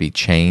there could be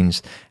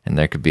chains and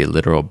there could be a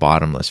literal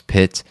bottomless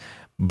pit,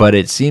 but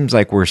it seems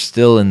like we're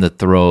still in the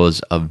throes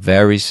of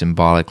very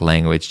symbolic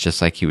language,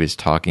 just like he was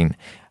talking.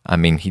 I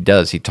mean, he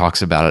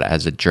talks about it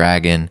as a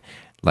dragon,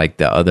 like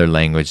the other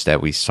language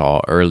that we saw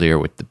earlier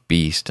with the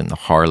beast and the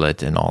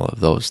harlot and all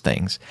of those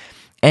things.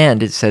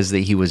 And it says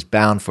that he was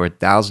bound for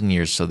 1,000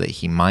 years so that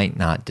he might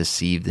not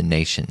deceive the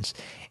nations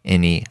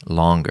any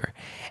longer.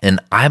 And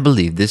I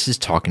believe this is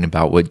talking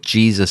about what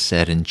Jesus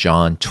said in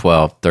John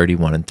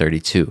 12:31 and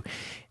 32,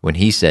 when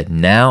he said,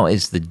 now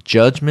is the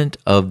judgment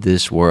of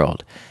this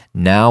world.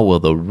 Now will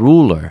the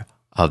ruler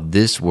of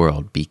this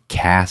world be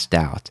cast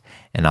out.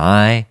 And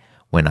I,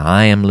 when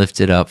I am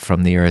lifted up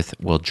from the earth,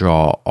 will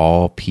draw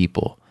all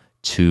people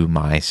to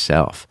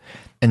myself.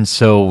 And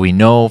so we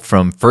know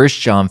from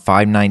 1 John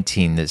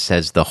 5:19 that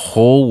says the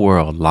whole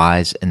world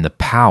lies in the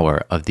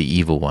power of the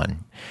evil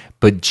one.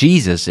 But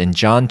Jesus in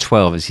John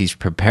 12, as he's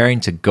preparing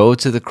to go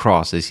to the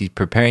cross, as he's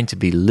preparing to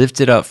be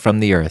lifted up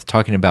from the earth,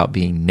 talking about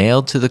being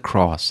nailed to the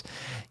cross,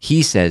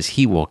 he says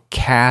he will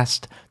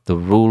cast the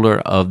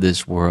ruler of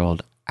this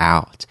world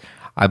out.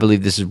 I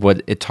believe this is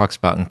what it talks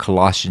about in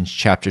Colossians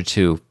chapter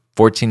 2,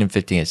 14 and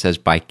 15. It says,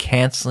 by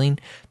canceling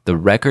the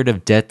record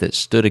of debt that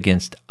stood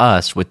against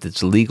us with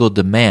its legal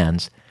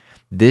demands,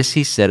 this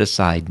he set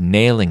aside,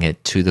 nailing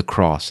it to the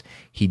cross.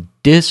 He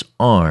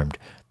disarmed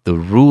the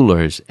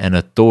rulers and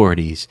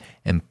authorities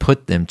and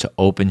put them to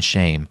open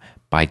shame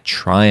by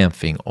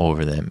triumphing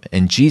over them.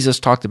 And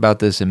Jesus talked about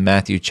this in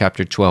Matthew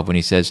chapter 12 when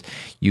he says,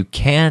 you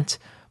can't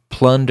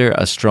plunder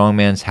a strong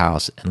man's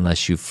house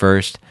unless you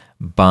first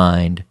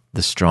bind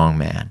the strong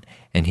man.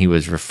 And he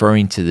was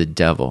referring to the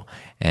devil.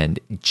 And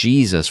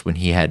Jesus, when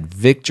he had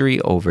victory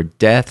over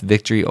death,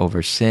 victory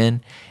over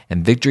sin,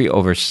 and victory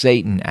over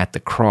Satan at the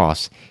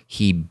cross,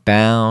 he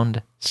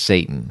bound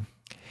Satan.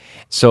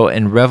 So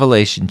in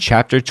Revelation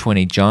chapter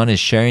 20, John is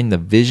sharing the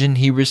vision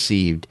he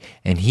received,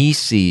 and he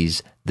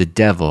sees the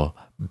devil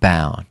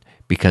bound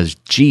because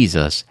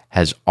Jesus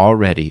has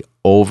already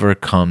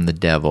overcome the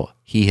devil.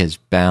 He has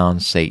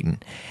bound Satan.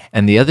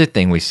 And the other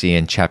thing we see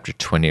in chapter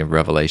 20 of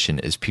Revelation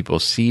is people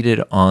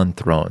seated on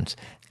thrones.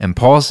 And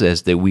Paul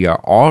says that we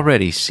are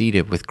already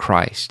seated with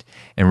Christ.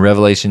 In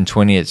Revelation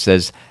 20, it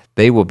says,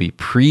 they will be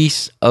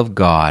priests of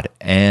God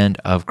and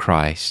of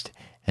Christ,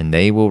 and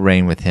they will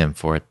reign with him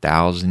for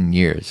 1,000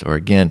 years, or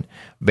again,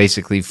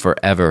 basically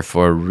forever,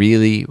 for a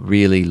really,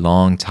 really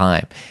long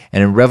time.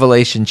 And in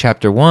Revelation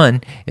chapter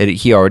 1,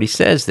 he already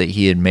says that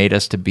he had made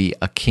us to be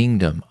a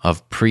kingdom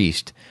of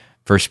priests.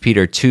 1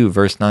 Peter 2,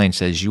 verse 9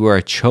 says, you are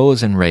a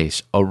chosen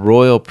race, a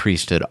royal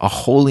priesthood, a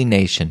holy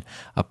nation,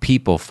 a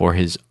people for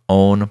his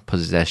own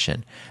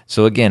possession.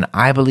 So again,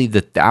 I believe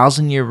the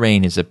 1,000-year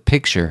reign is a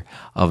picture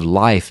of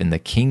life in the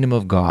kingdom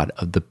of God,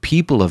 of the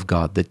people of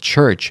God, the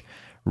church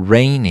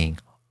reigning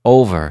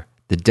over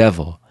the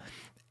devil.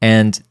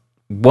 And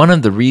one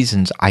of the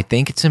reasons I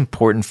think it's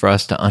important for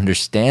us to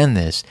understand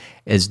this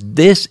is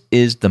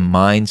the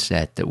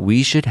mindset that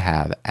we should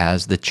have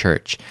as the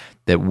church,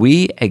 that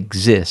we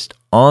exist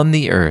on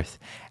the earth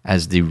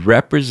as the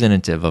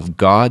representative of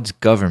God's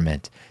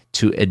government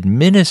to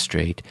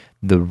administrate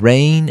the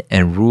reign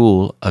and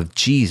rule of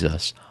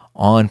Jesus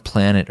on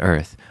planet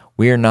Earth.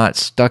 We are not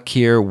stuck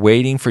here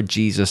waiting for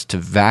Jesus to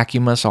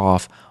vacuum us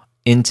off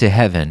into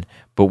heaven,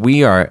 but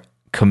we are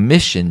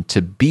commissioned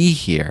to be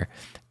here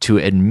to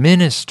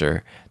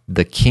administer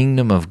the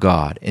kingdom of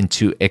God and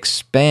to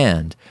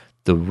expand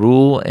the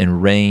rule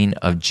and reign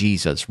of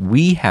Jesus.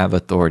 We have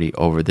authority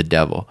over the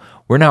devil.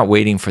 We're not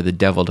waiting for the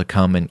devil to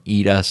come and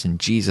eat us and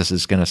Jesus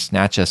is going to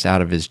snatch us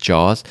out of his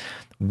jaws.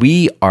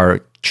 We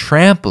are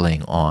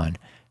trampling on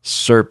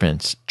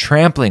serpents,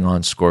 trampling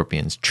on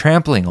scorpions,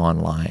 trampling on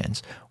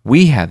lions.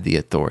 We have the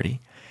authority.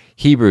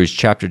 Hebrews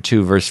chapter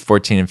 2, verse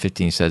 14 and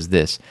 15 says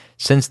this,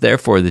 "Since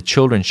therefore the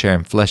children share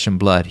in flesh and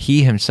blood,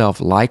 he himself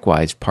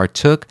likewise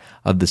partook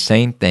of the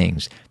same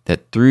things,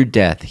 that through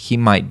death he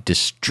might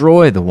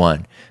destroy the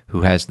one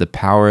who has the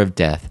power of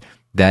death,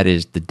 that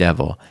is, the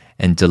devil,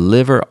 and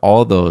deliver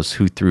all those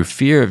who through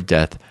fear of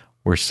death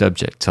were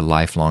subject to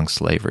lifelong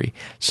slavery."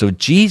 So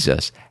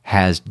Jesus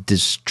has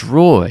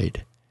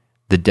destroyed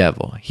the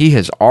devil. He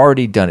has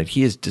already done it.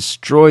 He has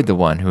destroyed the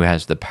one who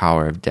has the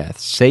power of death.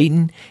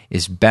 Satan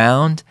is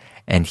bound,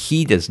 and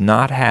he does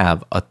not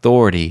have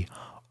authority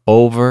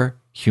over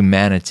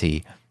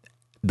humanity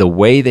the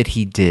way that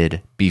he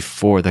did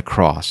before the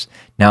cross.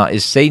 Now,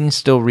 is Satan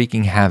still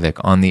wreaking havoc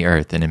on the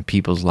earth and in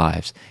people's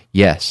lives?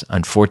 Yes,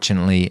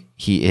 unfortunately,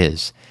 he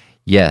is.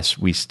 Yes,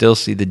 we still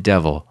see the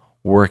devil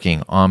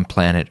working on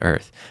planet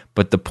Earth.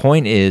 But the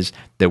point is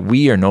that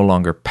we are no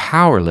longer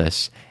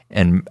powerless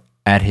and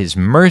at his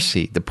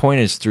mercy. The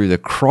point is, through the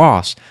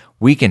cross,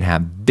 we can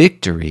have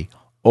victory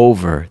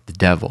over the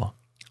devil.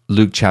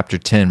 Luke chapter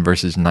 10,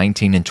 verses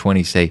 19 and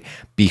 20 say,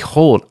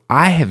 "Behold,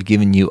 I have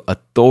given you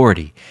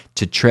authority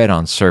to tread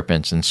on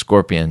serpents and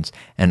scorpions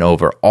and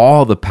over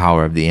all the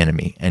power of the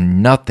enemy,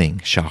 and nothing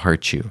shall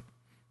hurt you.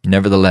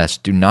 Nevertheless,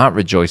 do not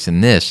rejoice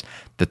in this,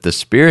 that the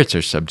spirits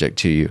are subject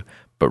to you,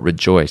 but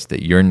rejoice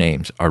that your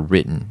names are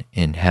written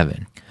in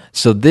heaven."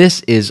 So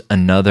this is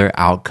another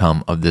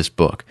outcome of this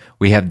book.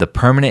 We have the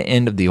permanent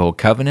end of the old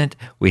covenant.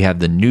 We have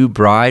the new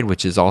bride,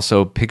 which is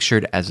also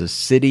pictured as a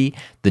city,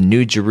 the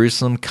new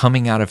Jerusalem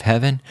coming out of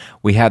heaven.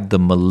 We have the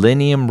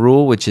millennium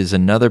rule, which is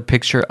another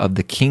picture of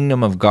the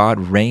kingdom of God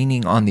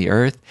reigning on the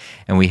earth.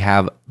 And we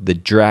have the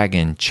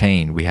dragon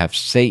chained. We have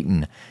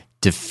Satan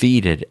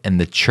defeated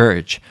and the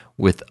church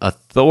with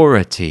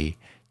authority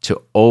to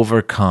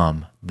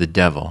overcome the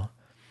devil.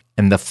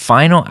 And the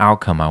final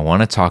outcome I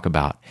want to talk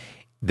about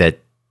that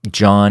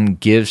John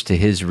gives to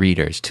his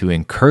readers, to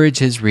encourage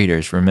his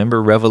readers.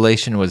 Remember,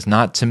 Revelation was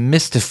not to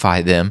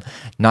mystify them,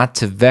 not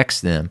to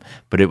vex them,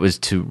 but it was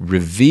to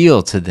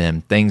reveal to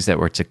them things that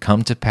were to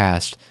come to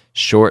pass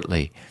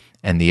shortly.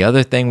 And the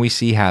other thing we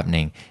see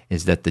happening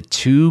is that the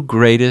two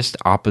greatest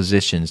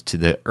oppositions to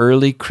the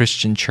early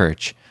Christian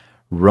church,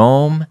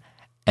 Rome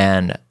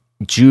and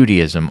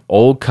Judaism,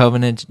 Old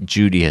Covenant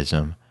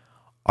Judaism,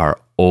 are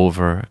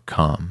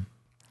overcome.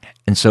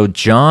 And so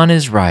John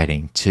is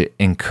writing to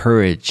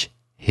encourage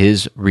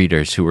his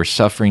readers who were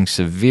suffering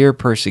severe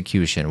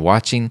persecution,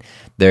 watching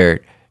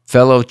their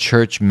fellow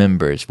church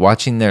members,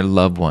 watching their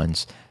loved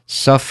ones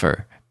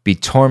suffer, be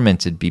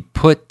tormented, be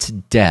put to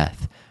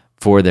death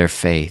for their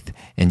faith.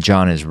 And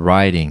John is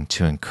writing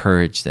to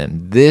encourage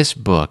them. This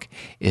book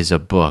is a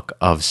book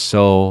of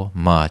so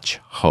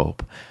much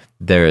hope.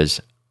 There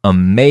is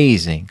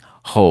amazing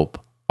hope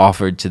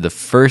offered to the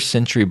first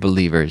century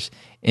believers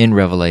in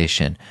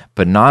Revelation,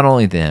 but not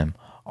only them,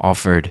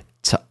 offered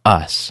to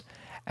us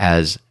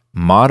as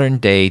modern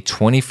day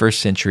 21st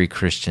century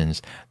Christians.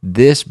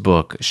 This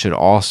book should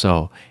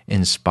also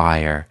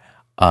inspire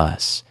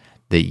us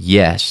that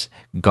yes,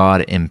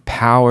 God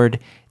empowered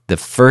the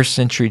first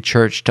century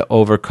church to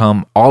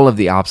overcome all of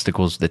the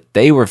obstacles that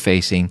they were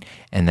facing,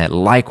 and that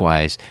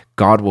likewise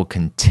God will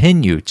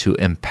continue to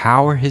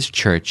empower his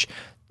church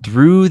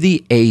through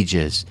the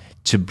ages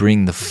to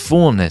bring the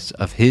fullness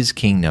of his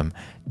kingdom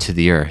to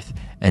the earth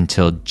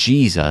until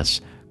Jesus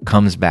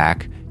comes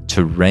back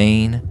to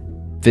reign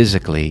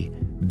physically,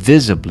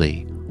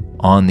 visibly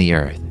on the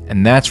earth.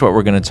 And that's what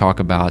we're going to talk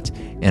about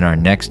in our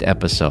next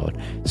episode.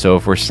 So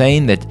if we're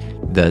saying that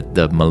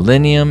the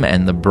millennium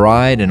and the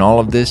bride and all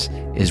of this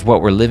is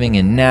what we're living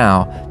in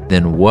now,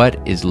 then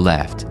what is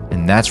left?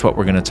 And that's what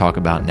we're going to talk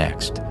about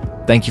next.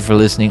 Thank you for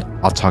listening.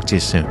 I'll talk to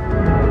you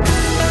soon.